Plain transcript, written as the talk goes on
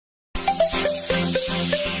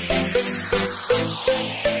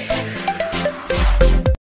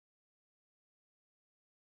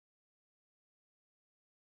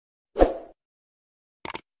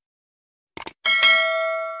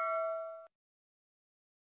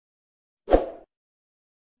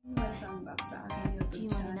Welcome back sa aking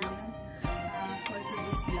YouTube channel. For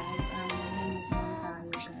today's vlog, mukbang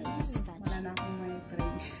tayo guys. Wala na akong may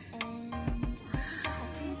try.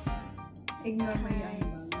 Ignore my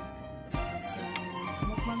eyeball. So,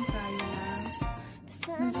 mukbang tayo na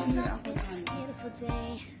nag-order ako ng KFC.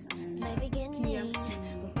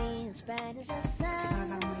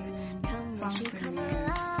 Parang may pang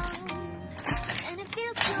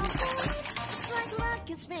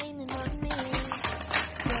It's raining on me.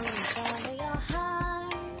 Don't follow your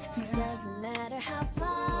heart. Doesn't matter how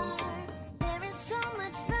far. There is so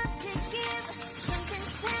much love to give.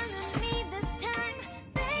 Something's telling me this time,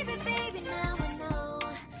 baby, baby, now I know.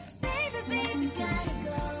 Baby, baby, gotta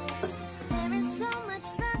go. There is so much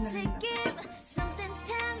love to give. Something's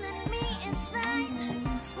telling me it's right.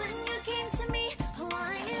 When you came to me, oh,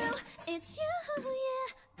 I knew it's you,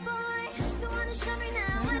 yeah, boy. The one to show me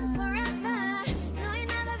now and forever.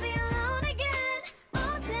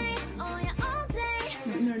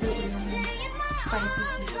 Spicy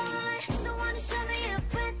chicken. The one to show me if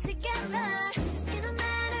we're together. It don't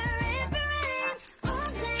matter if it rains all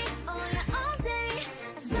day, oh yeah, all day.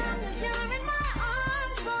 As long as you're in my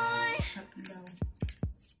arms, boy.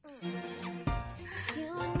 It's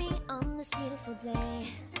you and me on this beautiful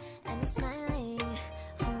day, and it's smiling,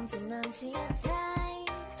 holding on to you tight.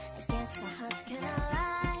 I guess our hearts can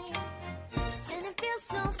align, and it feels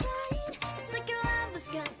so right. It's like your love has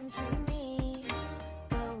gotten to me.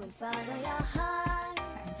 Go and follow your heart.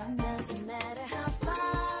 Doesn't matter how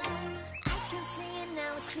far. I can see it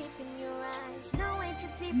now, it's deep in your eyes. No way to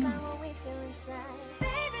define what we feel inside.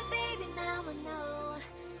 Baby, baby, now I know.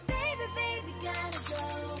 Baby, baby, gotta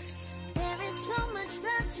go. There is so much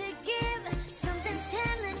love to give. Something's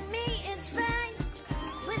telling me it's right.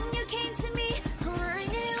 When you came to me, oh, I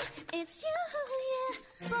knew it's you, yeah,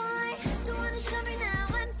 boy. The one to show me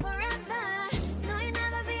now and forever. No, you'll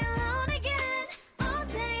never be alone again. All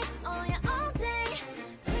day, oh yeah, all day.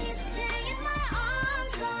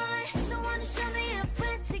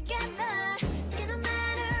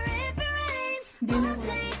 All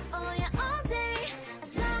day, oh yeah, all day.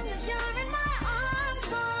 As long as you're in my arms,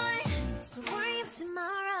 boy. Don't worry of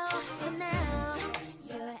tomorrow. For now,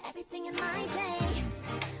 you're everything in my day.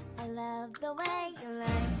 I love the way you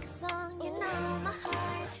like a song. You know my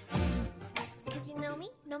heart. Cause you know me,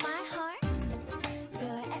 know my heart.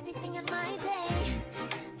 You're everything in my day.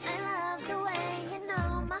 I love the way you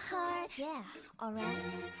know my heart. Yeah, alright.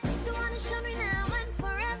 The one to show me now and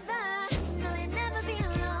forever. No, you'll never be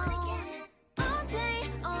alone.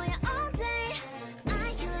 Oh yeah, all day.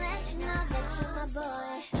 I can let you know that you're my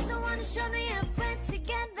boy. The one to show me if we're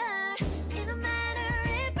together. It don't matter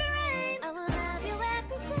if it rains. I will love you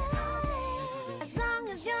every day. As long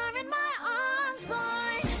as you're in my arms,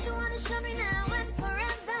 boy. The one to show me now and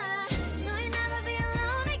forever. No, you'll never be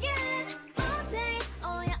alone again. All day,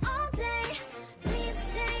 oh yeah, all day. Please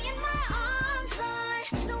stay in my arms, boy.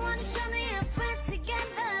 The one to show me if we're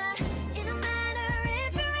together. It don't matter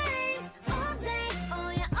if it rains. All day, oh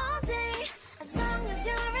yeah, all day. As long as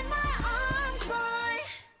you're in my arms, boy.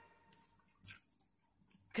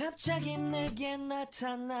 갑자기 내게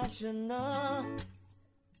나타나준 너.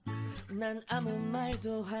 난 아무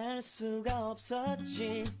말도 할 수가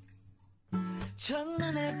없었지.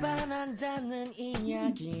 첫눈에 반한다는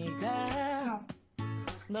이야기가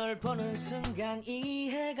널 보는 순간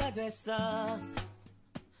이해가 됐어.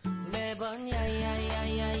 매번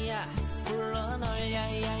야야야야야 불러 널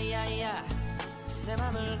야야야야 내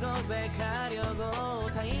맘을 고백하려고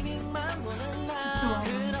타이밍만 보는 나.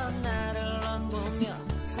 그런 나를 넌 보며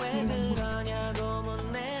왜 그러냐고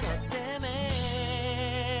묻네. 너 때문에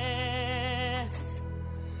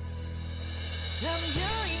I'm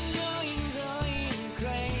going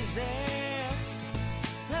crazy.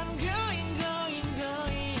 I'm going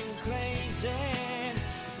crazy.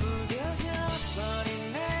 무뎌져 버린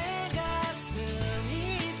내 가슴이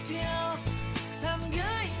뛰어. I'm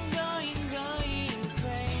going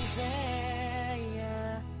crazy.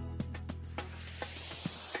 Yeah.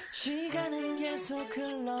 시간은 계속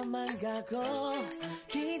흘러만 가고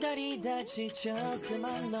기다리다 지쳐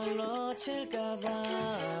그만 널 놓칠까봐.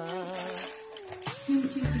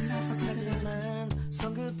 하지만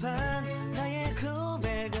성급한 나의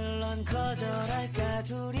고백을 넌 거절할까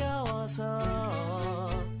두려워서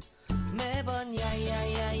매번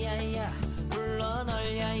야야야야야 불러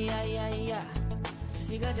널 야야야야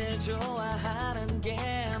네가 제일 좋아하는 게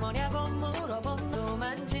뭐냐고 물어본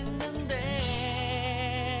수만 짓는데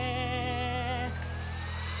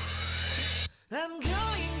I'm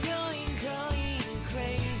going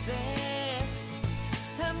crazy.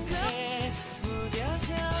 I'm going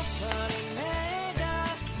무뎌져 버린 내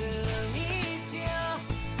가슴이 뛰어.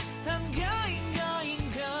 I'm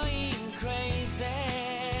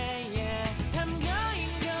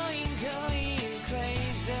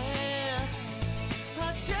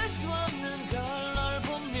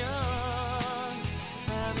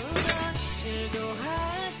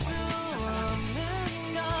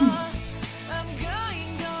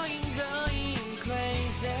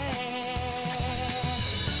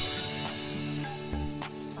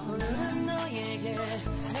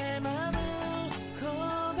내 맘을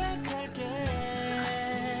고백할게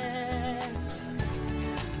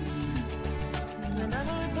내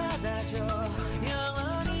맘을 받아줘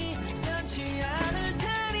영원히 변치 않을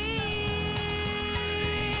테니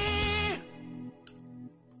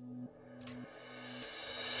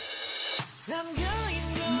I'm going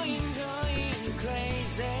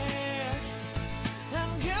crazy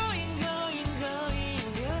I'm going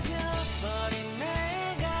꺼져버린 내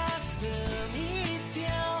가슴이 뛰어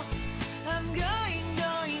I'm going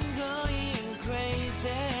crazy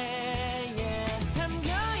yeah I'm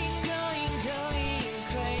going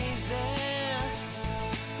crazy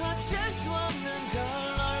어쩔 수 없는 걸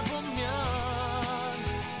널 보면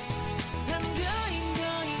I'm going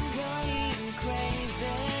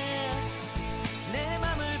crazy 내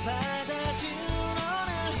맘을 받아준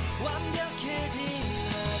오늘 완벽해진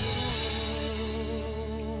하루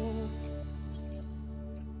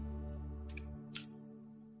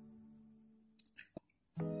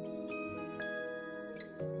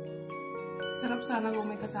Sarap sana kung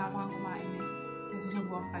may kasama kang kumain eh.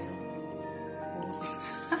 Nagsusubuan kayo.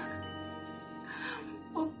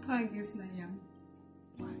 Tragis na yan.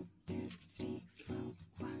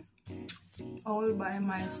 All by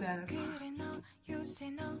myself. 그래 너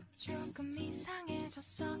요새 너 조금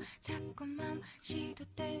이상해졌어 자꾸만 시도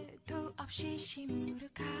때도 없이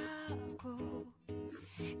시무룩하고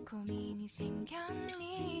고민이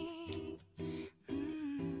생겼니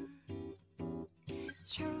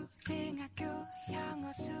초등학교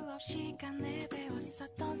영어 수업 시간에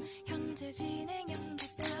배웠었던 현재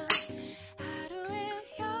진행형부터 하루에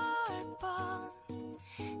 10번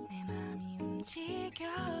내 맘이 움직여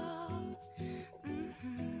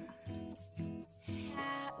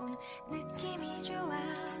느낌이 좋아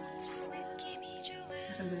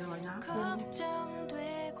Nakadalawa niya ako.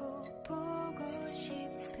 걱정되고 보고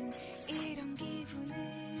싶은 이런 기분은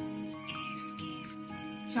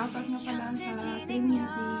Shoutout nga pala sa Team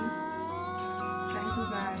Niti. Thank you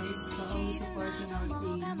guys for always supporting our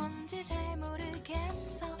team. 뭐가 뭔지 잘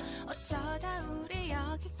모르겠어 어쩌다 우리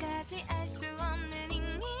여기까지 알 수 없는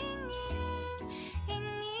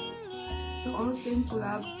To all Team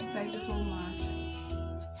Collab, thank you so much.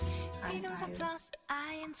 비동사 플러스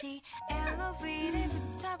ing LOV를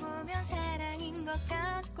붙여보면 사랑인 것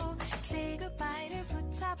같고 Say goodbye를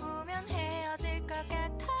붙여보면 헤어질 것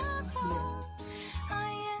같아서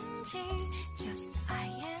ing just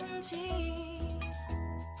ing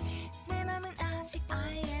내 맘은 아직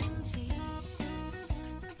ing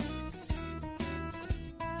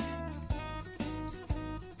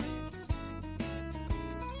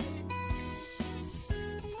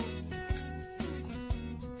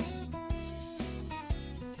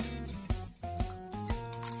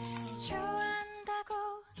좋아한다고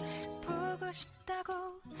보고 싶다고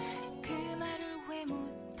그 말을 왜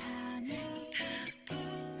못하니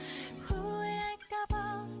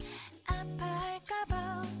후회할까봐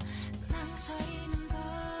아파할까봐 망설이는 걸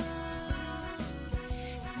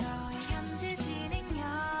너의 현재 진행형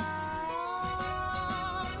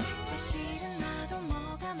사실은 나도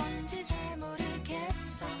뭐가 뭔지 잘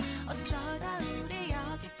모르겠어 어쩌다 우리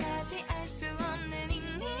여기까지 알 수 없는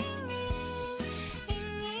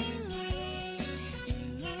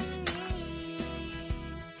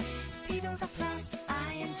비동사 플러스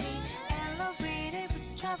ing LOV를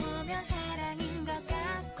붙여보면 사랑인 것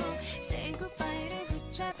같고 Say goodbye를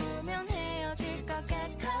붙여보면 헤어질 것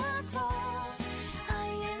같아서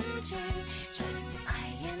ing just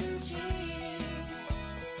ing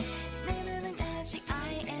내 맘은 아직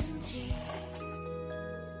ing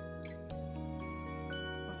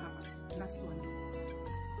Last one.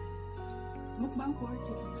 Mukbang pork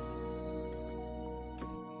chicken.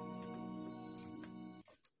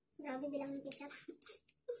 Grabe bilang ng ketchup.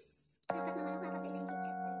 Dapat naman ako papabili ng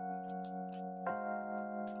ketchup. Ito yung malaki.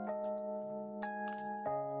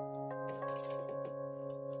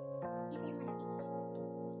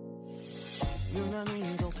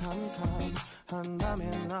 유난히도 캄캄한 밤에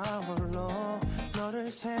나 홀로 너를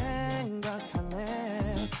생각하네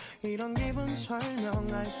이런 기분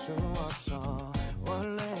설명할 수 없어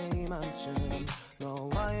원래 이맘쯤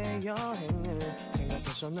너와의 여행을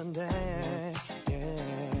생각했었는데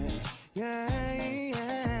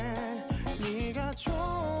네가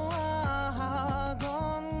좋아하던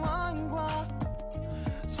와인과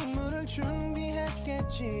선물을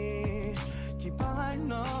준비했겠지 기뻐할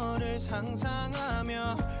너를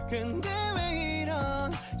상상하며 근데 왜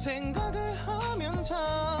이런 생각을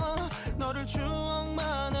하면서 너를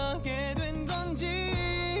추억만 하게 된 건지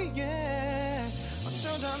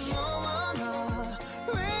어쩌다 너와 나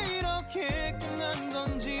왜 이렇게 끝난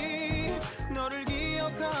건지 너를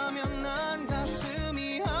기억하면 난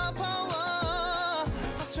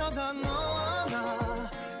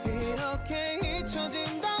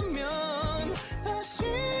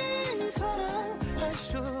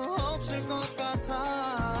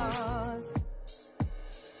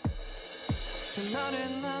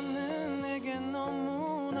그날의 나는 내게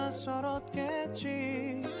너무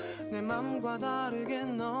낯설었겠지. 내 맘과 다르게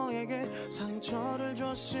너에게 상처를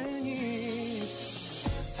줬으니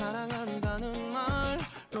사랑한다는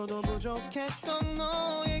말로도 부족했던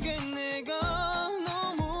너에게 내가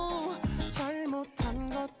너무 잘못한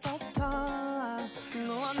것 같아.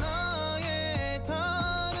 너와 나의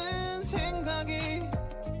다른 생각이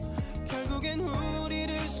결국엔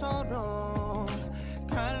우리를 서로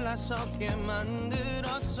갈라서게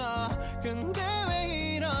만들었어. 근데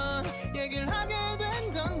왜 이런 얘기를 하게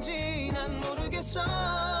된 건지 난 모르겠어.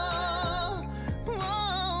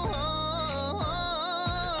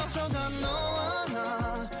 어쩌다 너와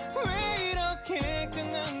나 왜 이렇게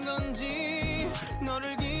끝난 건지.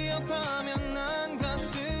 너를 기억하면 난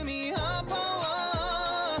가슴이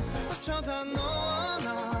아파와. 어쩌다 너와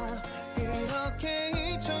나 이렇게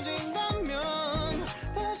잊혀진다면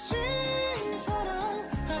다시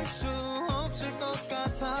사랑할 수 없을 것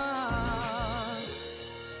같아.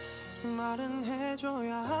 말은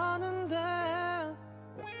해줘야 하는데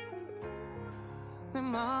내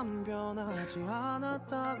마음 변하지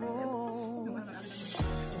않았다고.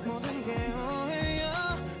 모든 게 오해야.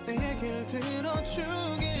 내 얘기를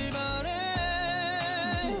들어주길 바래.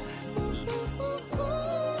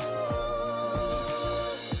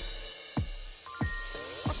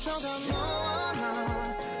 어쩌다 너와 나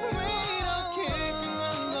왜 이렇게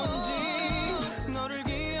끝난 건지. 너를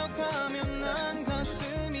기억하면 난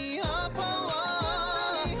가슴이 아파와.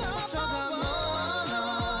 어쩌다 너와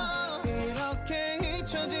나 이렇게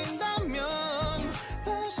잊혀진다면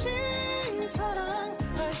다시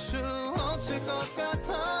사랑할 수 없을 것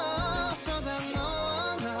같아.